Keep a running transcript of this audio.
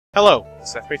Hello,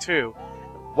 it's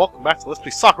FP2. Welcome back to Let's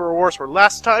Play Sakura Wars, where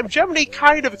last time Gemini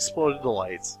kind of exploded the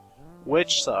lights.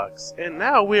 Which sucks. And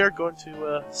now we are going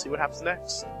to see what happens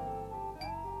next.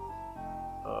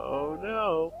 Oh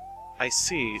no. I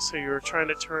see, so you were trying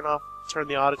to turn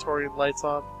the auditorium lights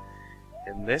on?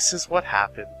 And this is what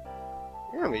happened.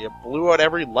 Yeah, you blew out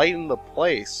every light in the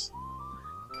place.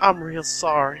 I'm real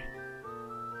sorry.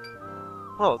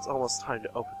 Well, it's almost time to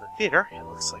open the theater. It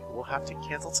looks like we'll have to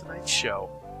cancel tonight's show.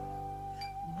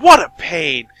 What a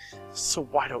pain! So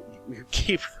why don't we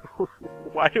keep...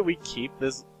 why do we keep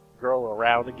this girl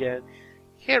around again?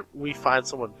 Can't we find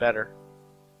someone better?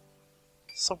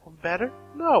 Someone better?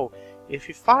 No. If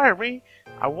you fire me,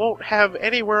 I won't have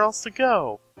anywhere else to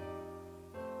go.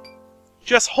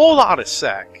 Just hold on a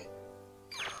sec.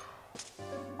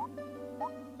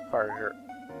 Fire her.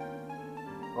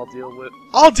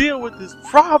 I'll deal with this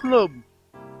problem!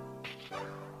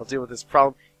 I'll deal with this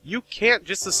problem. You can't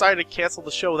just decide to cancel the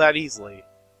show that easily.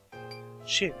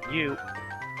 Shit, you...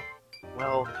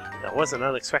 Well, that was an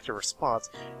unexpected response.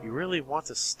 You really want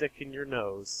to stick in your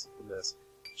nose in this.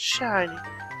 Shiny,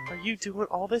 are you doing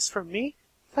all this for me?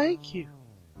 Thank you.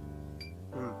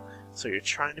 So you're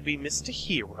trying to be Mr.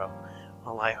 Hero.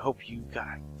 Well, I hope you've got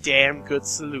a damn good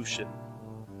solution.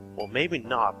 Well, maybe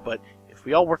not, but if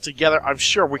we all work together, I'm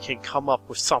sure we can come up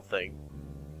with something.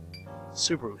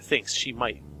 Subaru thinks she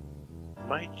might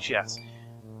jest.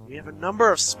 We have a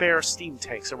number of spare steam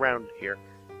tanks around here.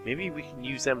 Maybe we can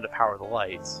use them to power the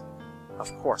lights.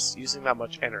 Of course, using that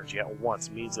much energy at once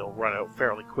means it'll run out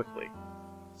fairly quickly.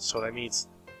 So that means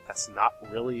that's not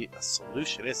really a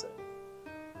solution, is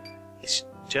it?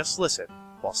 Just listen.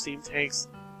 While steam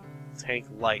tank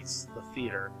lights the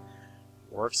theater,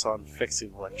 works on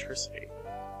fixing electricity.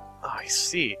 I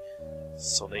see.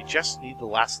 So they just need to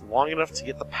last long enough to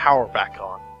get the power back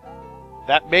on.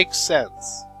 That makes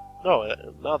sense. No,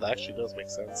 that actually does make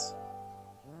sense.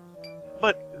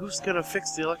 But who's gonna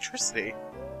fix the electricity?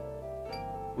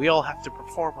 We all have to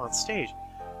perform on stage.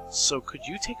 So could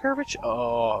you take care of it?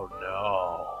 Oh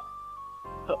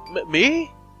no.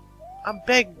 Me? I'm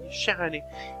begging you, Shiny.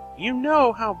 You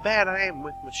know how bad I am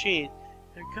with machines.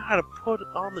 I gotta put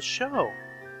on the show.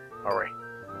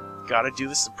 Alright. Gotta do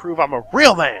this to prove I'm a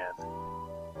real man.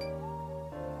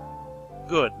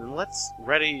 Good, then let's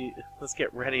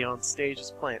get ready on stage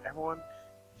as planned. Everyone,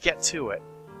 get to it.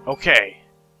 Okay.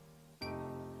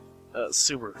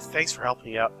 Subaru, thanks for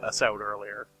helping us out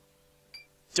earlier.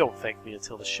 Don't thank me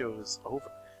until the show is over.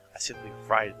 I simply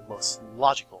provided the most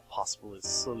logical possible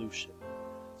solution.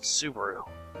 Subaru.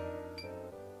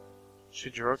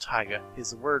 Shinjiro Taiga,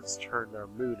 his words turned our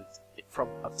mood from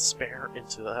a despair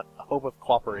into a hope of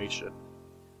cooperation.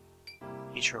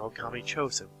 Ichiro Okami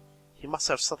chose him. He must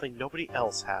have something nobody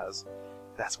else has.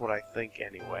 That's what I think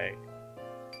anyway.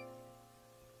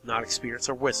 Not experience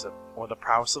or wisdom, or the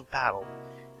prowess of battle.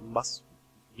 It must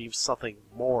be something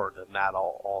more than that,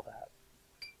 all that.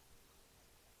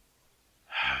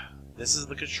 This is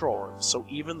the control room, so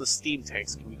even the steam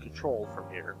tanks can be controlled from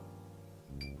here.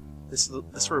 This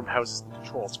room houses the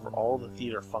controls for all the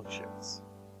theater functions.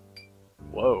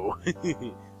 Whoa.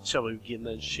 Shall we begin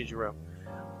then, Shinjiro?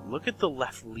 Look at the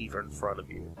left lever in front of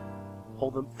you.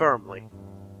 Hold them firmly.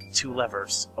 2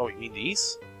 levers. Oh, you mean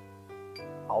these?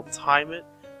 I'll time it,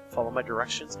 follow my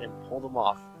directions, and pull them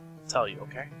off. I'll tell you,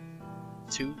 okay?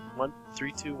 2, 1,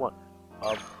 3, 2, 1.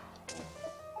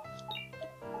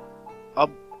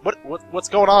 What's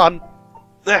going on?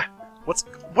 What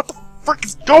the frick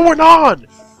is going on?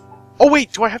 Oh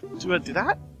wait, do I do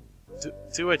that?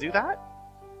 Do I do that?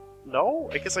 No,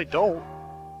 I guess I don't.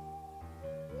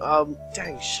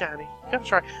 Dang, Shani, you gotta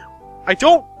try. I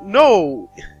don't know!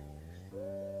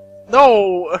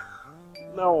 No!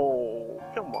 No,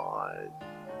 come on.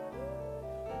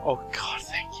 Oh god,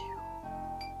 thank you.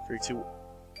 3, 2...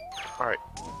 Alright.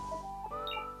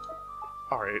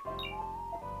 Alright.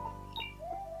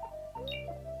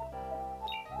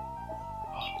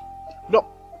 No!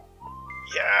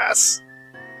 Yes!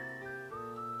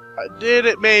 I did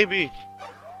it, maybe!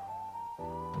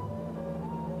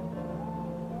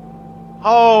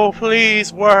 Oh,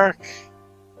 please work!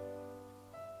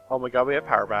 Oh my god, we have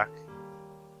power back.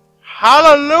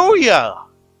 Hallelujah!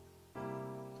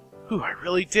 Ooh, I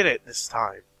really did it this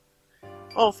time.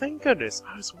 Oh, thank goodness.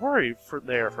 I was worried for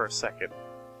a second.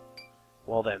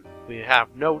 Well then,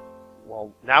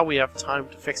 now we have time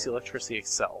to fix the electricity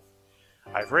itself.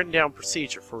 I've written down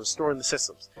procedure for restoring the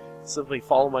systems. Simply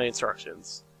follow my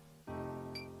instructions.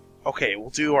 Okay, we'll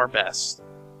do our best.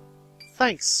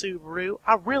 Thanks, Subaru.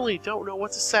 I really don't know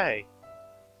what to say.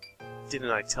 Didn't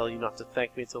I tell you not to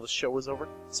thank me until the show was over?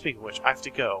 Speaking of which, I have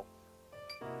to go.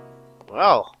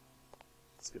 Well,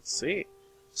 It's good to see.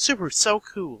 Subaru's so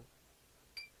cool.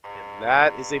 And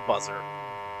that is a buzzer.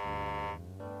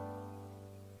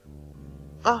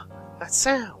 Ah, that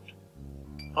sound.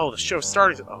 Oh, the show's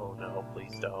starting. Oh no,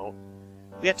 please don't.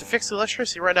 We have to fix the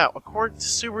electricity right now, according to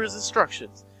Subaru's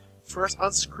instructions. First,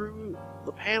 unscrew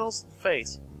the panels and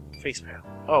face panel.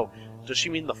 Oh, does she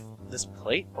mean this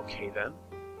plate? Okay then.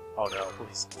 Oh no,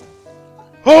 please.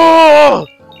 Oh!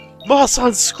 Must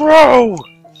unscrew!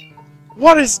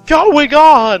 What is going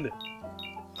on?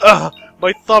 Ugh,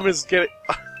 my thumb is getting...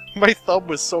 my thumb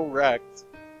was so wrecked.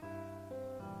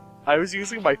 I was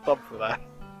using my thumb for that.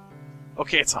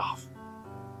 Okay, it's off.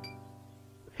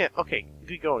 Yeah, okay,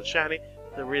 good going, Shiny.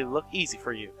 That really looked easy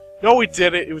for you. No, it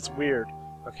didn't. It was weird.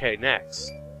 Okay, next.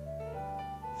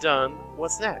 Done.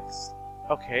 What's next?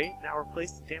 Okay, now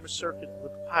replace the damaged circuit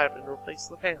with the pipe and replace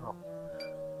the panel.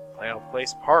 Plan to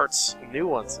replace parts, new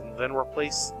ones, and then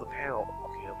replace the panel.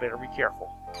 Okay, I better be careful.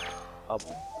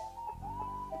 Okay.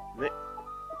 Wait.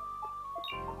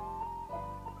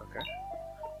 Okay.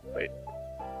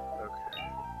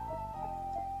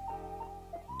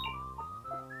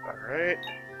 Alright.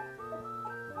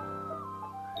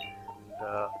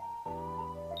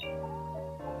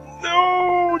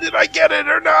 No! Did I get it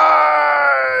or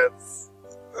not?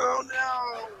 Oh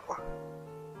no!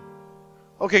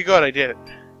 Okay, good, I did it.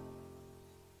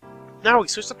 Now we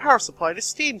switch the power supply to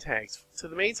steam tanks to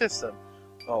the main system.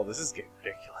 Oh, this is getting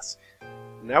ridiculous.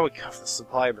 Now we cuff the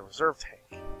supply in the reserve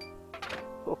tank.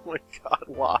 Oh my god,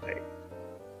 why?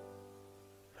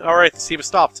 Alright, the steam has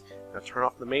stopped. Now turn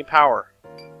off the main power.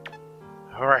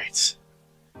 Alright.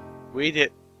 We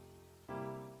did.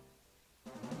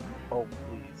 Oh,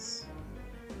 please.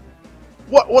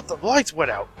 What the lights went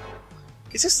out?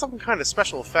 Is this some kind of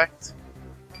special effect?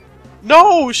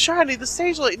 No! Shiny, the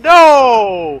stage light!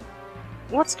 No!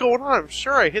 What's going on? I'm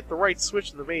sure I hit the right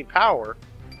switch in the main power.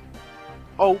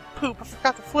 Oh, poop, I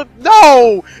forgot to flip.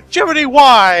 No! Jiminy,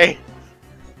 why?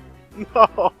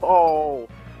 No!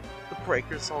 The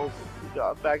breaker's over. We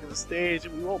got back in the stage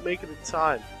and we won't make it in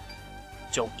time.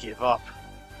 Don't give up.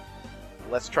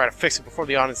 Let's try to fix it before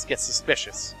the audience gets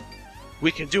suspicious.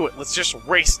 We can do it. Let's just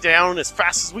race down as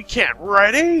fast as we can.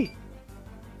 Ready?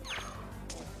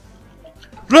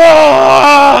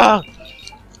 Ah!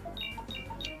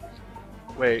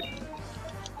 Wait.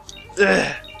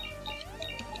 Ugh.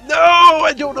 No!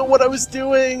 I don't know what I was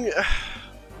doing!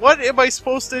 What am I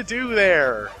supposed to do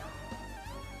there?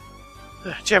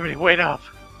 Jiminy, wait up!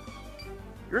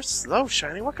 You're slow,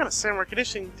 Shiny. What kind of samurai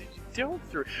conditioning did you go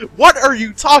through? What are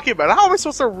you talking about? How am I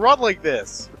supposed to run like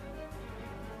this?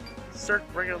 Start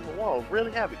bringing on the wall.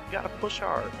 Really heavy. You gotta push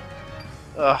hard.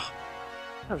 Ugh.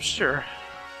 I'm not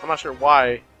sure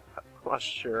why. I'm not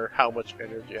sure how much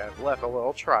energy I have left, although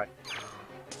I'll try.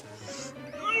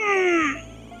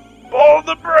 Pull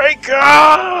the brake!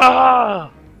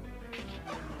 Ah!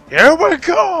 Here we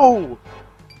go!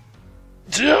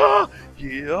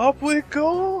 Up we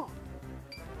go!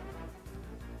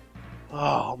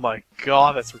 Oh my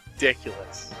god, that's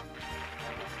ridiculous.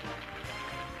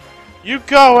 You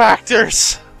go,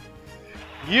 actors!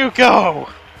 You go!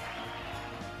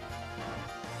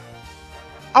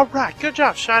 Alright, good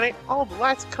job, Shiny. All the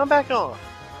lights come back on.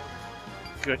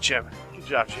 Good job,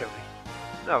 Jimmy.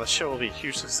 Now the show will be a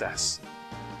huge success.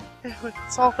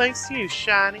 It's all thanks to you,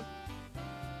 Shiny.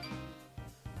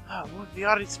 Oh, look, the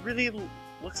audience really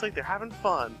looks like they're having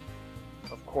fun.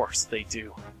 Of course they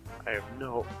do. I have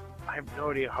no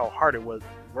idea how hard it was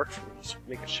work for me to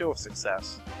make a show a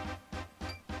success.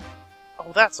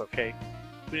 Oh, that's okay.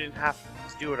 We didn't have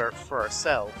to do it for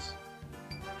ourselves.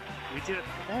 We did it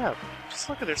for them. Just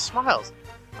look at their smiles.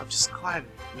 I'm just glad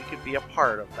we could be a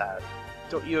part of that.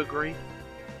 Don't you agree?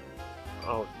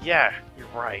 Oh, yeah, you're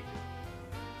right.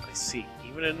 I see.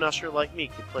 Even an usher like me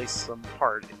can play some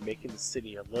part in making the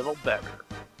city a little better.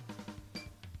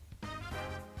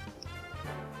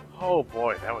 Oh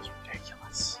boy, that was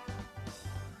ridiculous.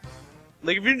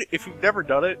 Like, if you've never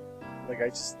done it, like I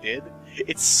just did,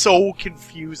 it's so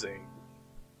confusing.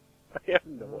 I have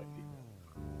no idea.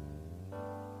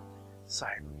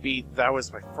 Sorry, that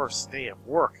was my first day of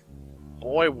work.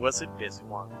 Boy, was it busy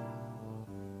one.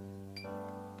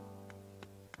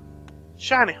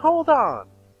 Shiny, hold on!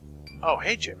 Oh,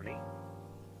 hey, Jiminy.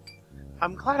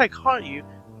 I'm glad I caught you.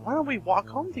 Why don't we walk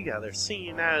home together,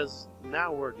 seeing as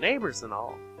now we're neighbors and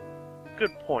all?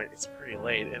 Good point. It's pretty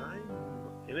late, and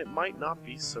it might not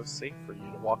be so safe for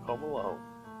you to walk home alone.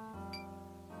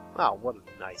 Oh, what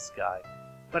a nice guy.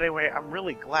 But anyway, I'm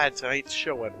really glad tonight's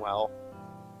show went well.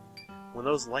 When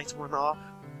those lights went off,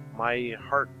 my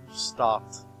heart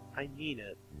stopped. I mean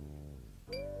it.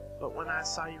 But when I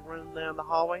saw you running down the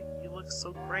hallway, you looked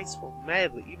so graceful,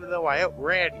 madly, even though I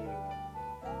outran you.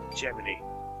 Gemini.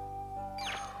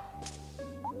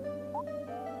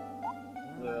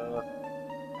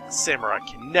 Samurai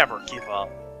can never give up.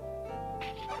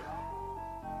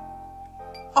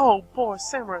 Oh boy,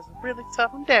 Samurai's really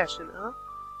tough and dashing, huh?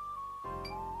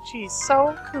 She's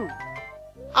so cool.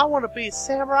 I want to be a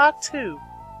samurai too.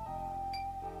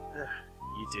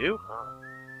 You do, huh?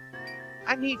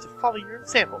 I need to follow your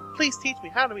example. Please teach me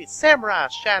how to be a samurai,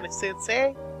 Shiny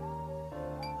Sensei.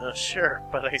 Sure,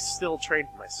 but I still trained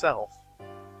myself.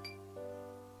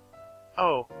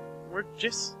 Oh, we're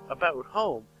just about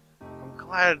home. I'm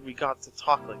glad we got to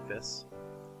talk like this.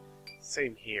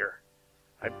 Same here.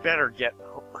 I better get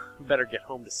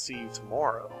home to see you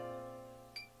tomorrow.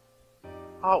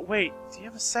 Oh, wait, do you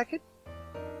have a second?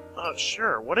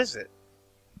 Sure, what is it?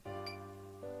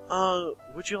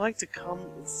 Would you like to come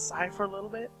inside for a little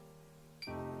bit?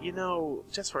 You know,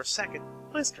 just for a second.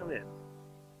 Please come in.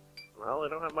 Well, I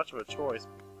don't have much of a choice.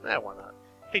 Why not?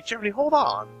 Hey, Jeremy, hold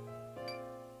on!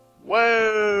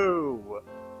 Whoa!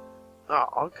 Oh,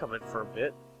 I'll come in for a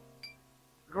bit.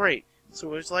 Great. So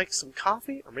would you like some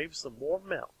coffee, or maybe some more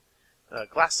milk? A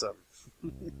glass of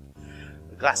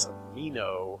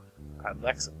Mino. I'd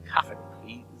like some coffee,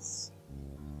 please.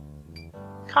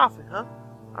 Coffee, huh?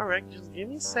 Alright, just give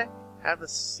me a sec. Have a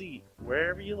seat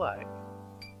wherever you like.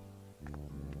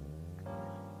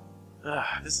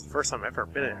 This is the first time I've ever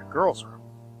been in a girl's room.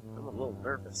 I'm a little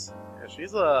nervous. Yeah,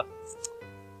 she's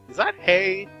Is that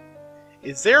hay?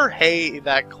 Is there hay in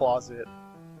that closet?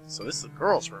 So this is a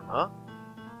girl's room, huh?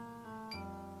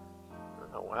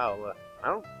 Oh wow, I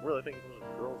don't really think it was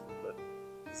a girl's room, but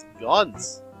it's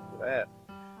guns. Look at that.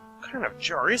 What kind of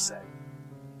jar is that?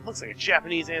 Looks like a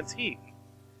Japanese antique.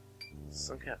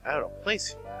 Some kind of out of place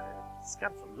here. It's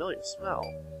got a familiar smell.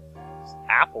 There's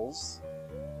apples.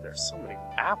 There's so many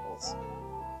apples.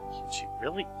 Can she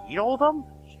really eat all of them?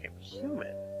 She can't be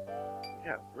human.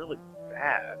 Yeah, really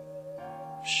bad.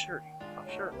 I'm sure.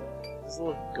 This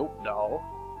little goat doll.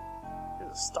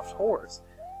 Here's a stuffed horse.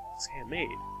 It's handmade.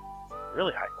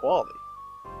 Really high quality.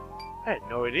 I had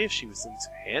no idea she was into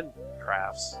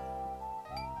handcrafts.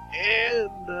 And,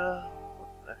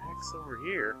 what the heck's over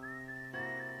here?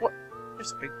 What?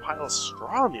 There's a big pile of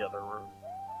straw in the other room.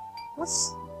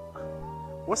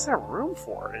 What's that room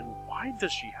for? And why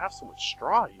does she have so much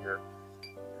straw here?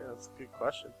 Yeah, that's a good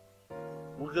question.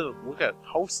 Look at a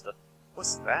toaster.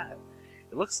 What's that?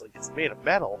 It looks like it's made of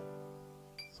metal.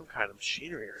 Some kind of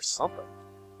machinery or something.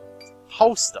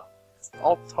 Toaster. It's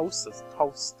all toasters.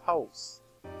 Toast.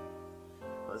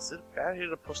 Is it a bad idea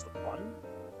to push the button?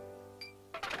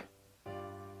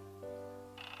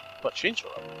 But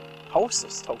Chinchilla.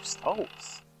 Toasters. Toast.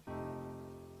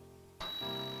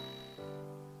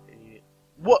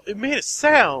 What? It made a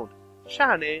sound!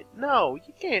 Shiny, no,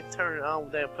 you can't turn it on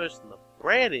without pushing the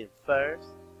bread in first.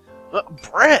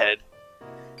 Bread?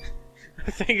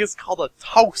 I think it's called a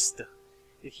toast.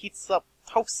 It heats up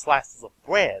toast slices of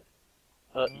bread.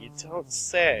 You don't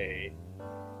say.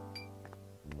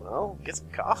 Well, get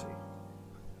some coffee.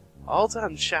 All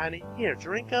done, Shiny. Here,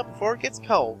 drink up before it gets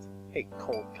cold. Hey,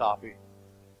 cold coffee.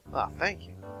 Ah, thank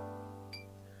you.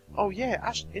 Oh yeah,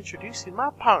 I should introduce you to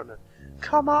my partner.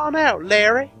 Come on out,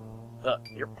 Larry.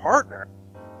 Your partner?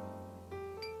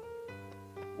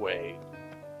 Wait.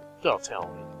 Don't tell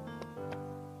me.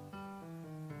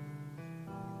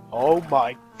 Oh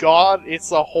my god,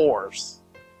 it's a horse.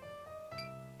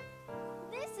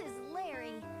 This is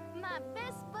Larry, my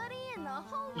best buddy in the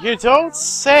whole world. You don't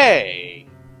say.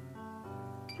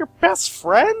 Your best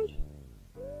friend?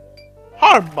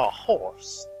 I'm a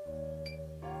horse.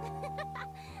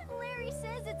 Larry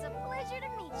says it's a pleasure to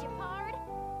meet you, Pard.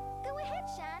 Go ahead,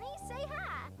 Shiny, say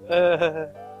hi.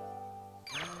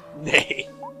 Nay.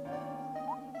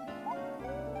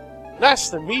 Nice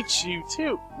to meet you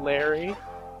too, Larry. Isn't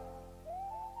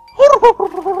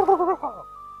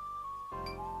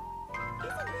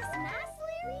this nice,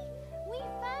 Larry? We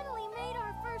finally made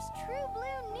our first true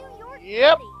blue New York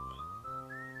Yep. buddy.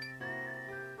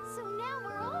 So now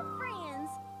we're all friends.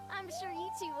 I'm sure you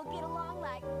two will get along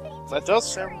like peaches. That does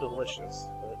and sound cream. delicious,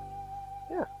 but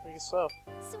yeah, I guess so.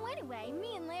 So anyway,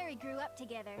 me and Larry grew up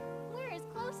together. We're as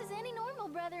close as any normal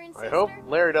brother and sister. I hope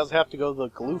Larry doesn't have to go to the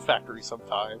glue factory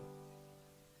sometime.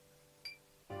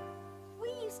 We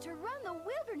used to run the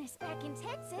wilderness back in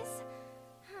Texas.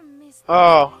 I miss those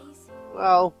Oh. days.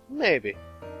 Well, maybe.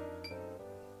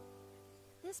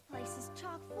 This place is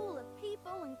chock full of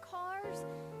people and cars.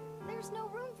 There's no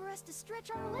room for us to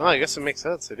stretch our legs. Well, I guess it makes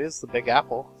sense. It is the Big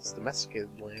Apple. It's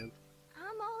domesticated land.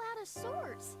 I'm all out of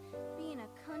sorts, being a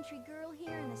country girl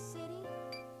here in the city.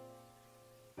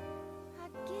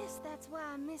 Guess that's why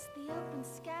I miss the open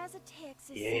skies of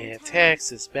Texas. Yeah, sometimes.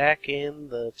 Texas back in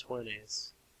the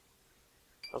 20s.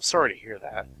 I'm sorry to hear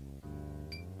that.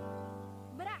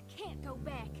 But I can't go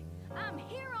back. I'm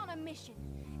here on a mission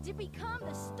to become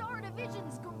the Star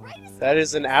Division's greatest. That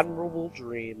is an admirable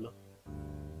dream.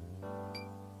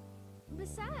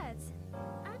 Besides,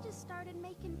 I just started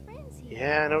making friends here.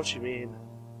 Yeah, I know what you mean.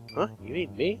 Huh? You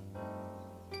mean me?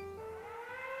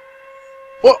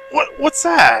 What's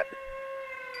that?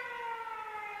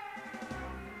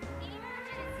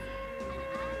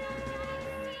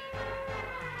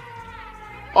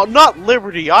 Oh, not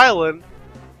Liberty Island.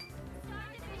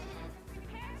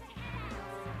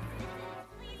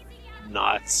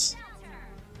 Nuts.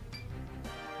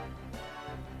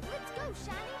 Let's go,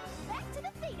 Shiny. Back to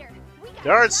the theater. We got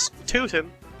Darn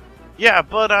tootin'. Yeah,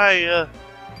 but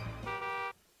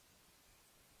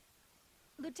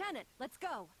Lieutenant, let's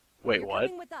go. Wait, You're what?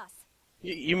 coming with us.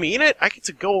 You mean it? I get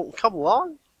to come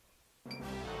along? Look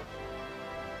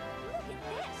at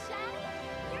this,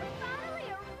 Shiny. You're finally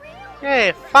a real.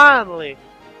 Hey, finally.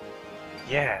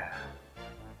 Yeah.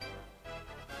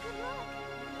 Good luck.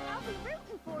 I'll be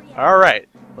rooting for you. Alright,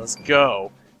 let's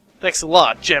go. Thanks a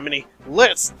lot, Gemini.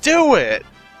 Let's do it!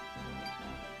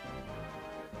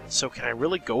 So can I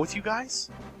really go with you guys?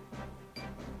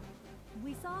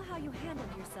 We saw how you handled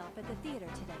yourself at the theater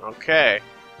today. Okay.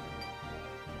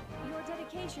 Your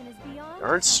dedication is beyond.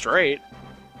 Darn straight.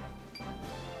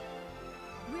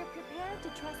 We're prepared to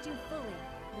trust you fully,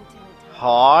 Lieutenant.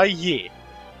 Aw, yeah.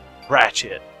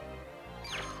 Ratchet.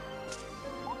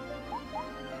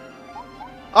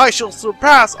 I shall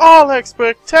surpass all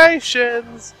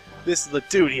expectations! This is the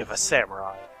duty of a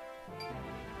samurai.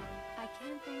 I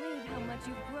can't believe how much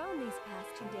you've grown these past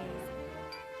 2 days.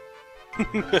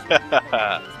 I'm sure the other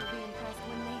guys will be impressed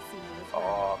when they see you as well.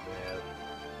 Aw, man.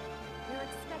 They're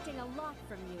expecting a lot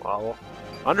from you. Well,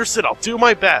 understood. I'll do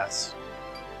my best.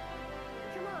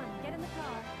 Come on, get in the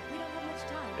car. We don't have much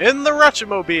time. In the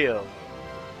Ratchamobile.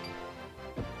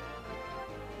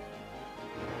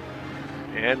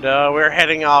 And we're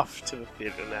heading off to the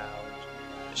theater now.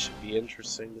 It should be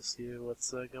interesting to see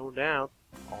what's going down.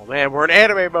 Oh man, we're in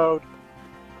anime mode.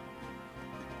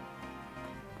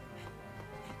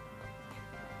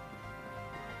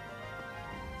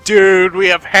 Dude, we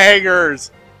have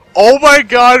hangers. Oh my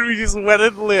god, we just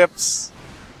wetted lips.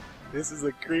 This is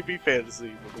a creepy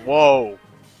fantasy. Whoa.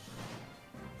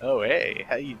 Oh hey,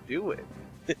 how you doing?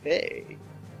 Hey.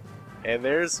 And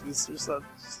there's Mr. Sun.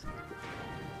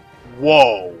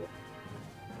 Whoa.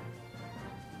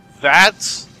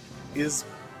 That is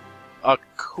a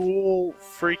cool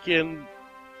freaking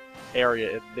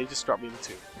area, and they just dropped me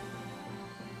into.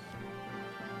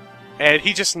 And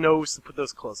he just knows to put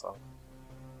those clothes on.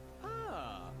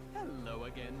 Ah, hello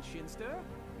again, Shinster.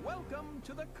 Welcome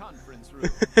to the conference room.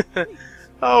 Please.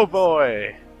 Oh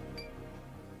boy.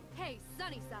 Hey,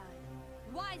 Sunnyside.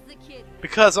 Why's the kid?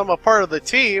 Because I'm a part of the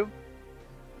team.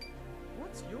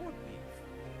 What's your beef?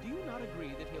 Do you not agree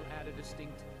that he'll add a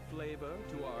distinct flavor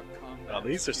to our combat? Oh,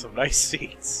 these are some nice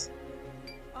seats.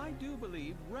 I do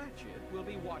believe Ratchet will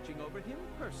be watching over him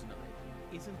personally.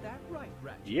 Isn't that right,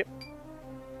 Ratchet? Yep.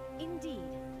 Indeed.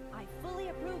 I fully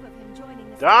approve of him joining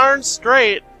this. Darn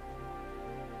straight.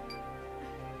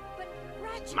 But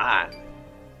Ratchet. Man.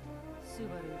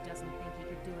 Subaru doesn't think he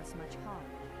could do us much harm.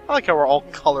 I like how we're all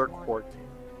color coordinated.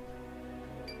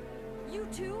 You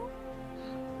too?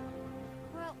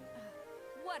 Well,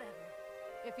 whatever.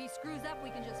 If he screws up, we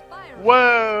can just fire him.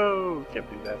 Whoa! Can't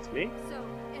do that to me. So,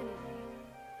 anyway,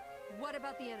 what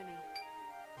about the enemy?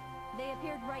 They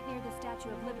appeared right near the Statue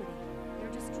of Liberty.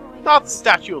 They're destroying. Not the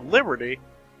Statue of Liberty.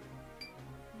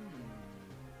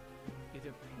 It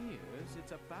appears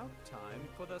it's about time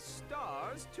for the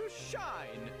stars to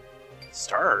shine.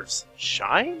 Stars?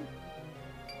 Shine?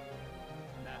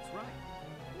 That's right.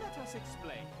 Let us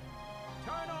explain.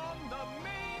 Turn on the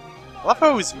main. I love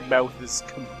how his mouth is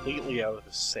completely out of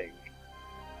the sync.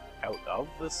 Out of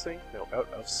the sync? No,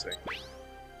 out of sync.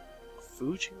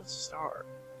 Fuji Star.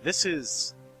 This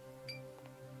is...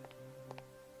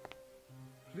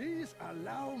 Please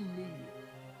allow me.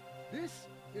 This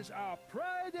is our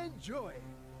pride and joy.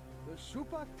 The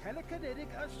super telekinetic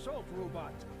assault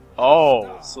robot. Oh,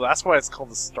 S.T.A.R.S. so that's why it's called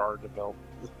the Star Development.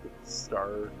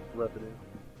 Star Revenue.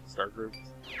 Star Group.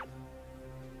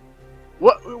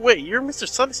 What? Wait, you're Mr.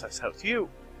 Sunnyside's house. You...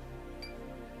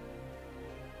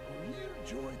 A real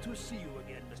joy to see you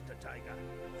again, Mr. Tiger.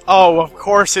 Oh, of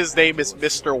course his name is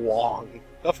Mr. Wong.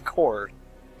 Of course.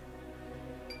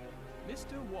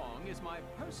 Mr. Wong is my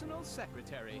personal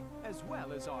secretary, as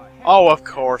well as our head. Oh, of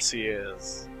course he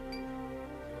is.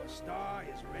 Your star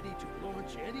is ready to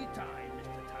launch any time,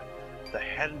 Mr. Tiger. The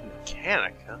head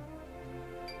mechanic, huh?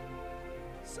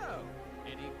 So,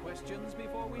 any questions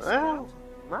before we Well,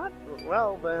 start? not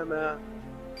well then.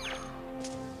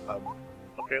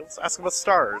 Okay, let's ask about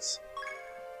S.T.A.R.S.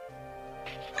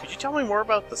 Could you tell me more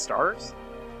about the S.T.A.R.S?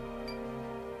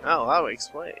 Oh, that would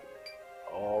explain.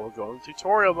 Oh, we're going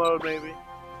tutorial mode, maybe.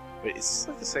 Wait, is this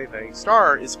like the same thing?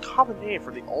 S.T.A.R is a common name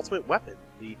for the ultimate weapon,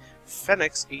 the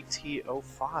Phoenix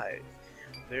AT-05.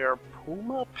 They are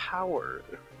Puma-powered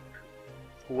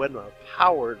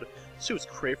suits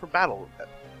created for battle.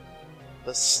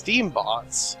 The Steam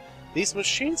Bots. These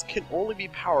machines can only be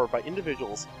powered by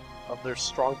individuals of their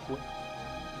strong will.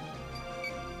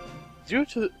 Due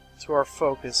to our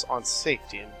focus on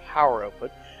safety and power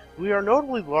output, we are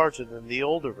notably larger than the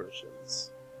older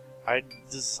versions. I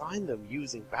designed them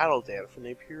using battle data from the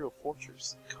Imperial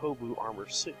Fortress Kobu armor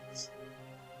suits.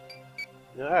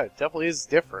 Yeah, it definitely is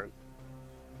different.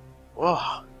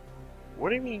 Whoa. What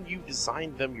do you mean you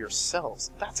designed them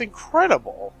yourselves? That's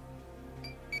incredible!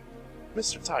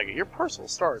 Mr. Tiger, your personal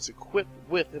S.T.A.R is equipped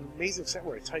with an amazing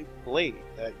samurai-type blade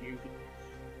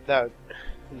that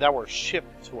were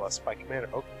shipped to us by Commander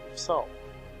Oka himself.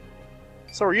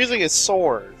 So we're using his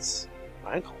swords.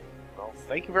 Uncle, well,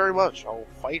 thank you very much. I'll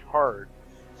fight hard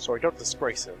so I don't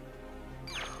disgrace him.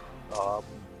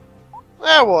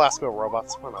 We'll ask about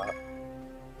robots. Why not?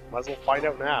 Might as well find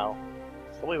out now.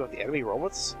 Tell me about the enemy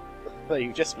robots that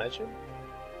you just mentioned.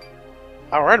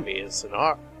 Our enemy is an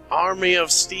army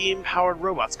of steam-powered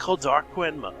robots called Dark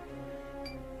Quenma.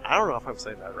 I don't know if I'm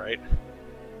saying that right.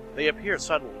 They appeared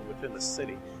suddenly within the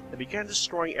city and began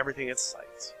destroying everything in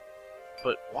sight.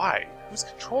 But why? Who's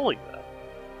controlling them?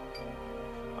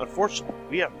 Unfortunately,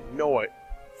 we have no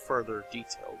further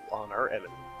detail on our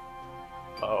enemy.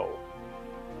 Oh.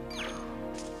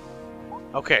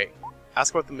 Okay,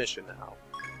 ask about the mission now.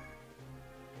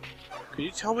 Could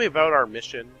you tell me about our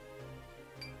mission?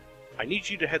 I need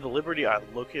you to head to Liberty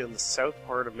Island, located in the south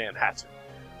part of Manhattan.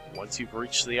 Once you've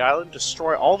reached the island,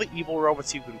 destroy all the evil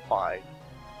robots you can find.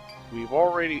 We've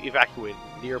already evacuated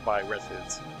nearby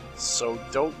residents, so you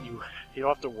don't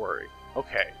have to worry.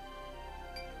 Okay.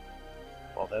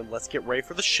 Well then, let's get ready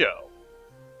for the show.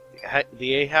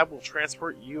 The Ahab will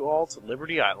transport you all to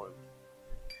Liberty Island.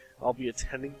 I'll be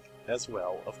attending as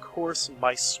well. Of course,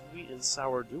 my sweet and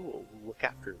sour duo will look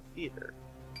after the theater.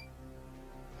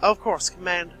 Of course,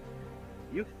 Commander.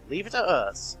 You can leave it to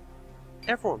us.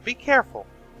 Everyone, be careful.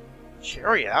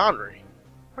 Cherry and Henri,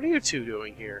 what are you two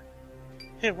doing here?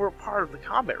 And we're part of the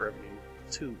combat revenue,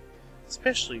 too.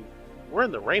 Especially, we're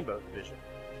in the Rainbow Division.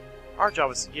 Our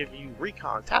job is to give you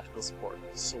recon and tactical support,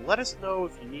 so let us know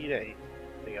if you need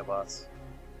anything of us.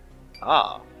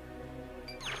 Ah.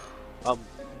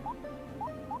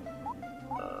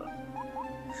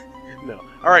 No.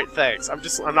 Alright, thanks. I'm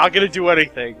not gonna do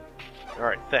anything.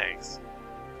 Alright, thanks.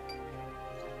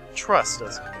 Trust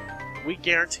us. We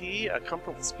guarantee a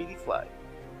comfortable, speedy flight.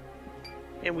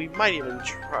 And we might even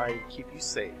try to keep you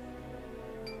safe.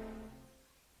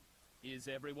 Is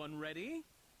everyone ready?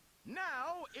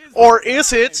 Now is Or the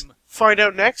is it? time. Find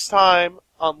out next time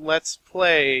on Let's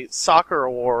Play Sakura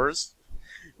Wars.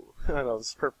 I know, this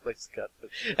is a perfect place to cut. But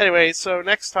anyway, so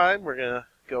next time we're gonna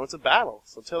go into battle.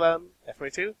 So until then,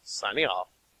 F22, signing off.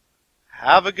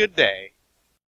 Have a good day.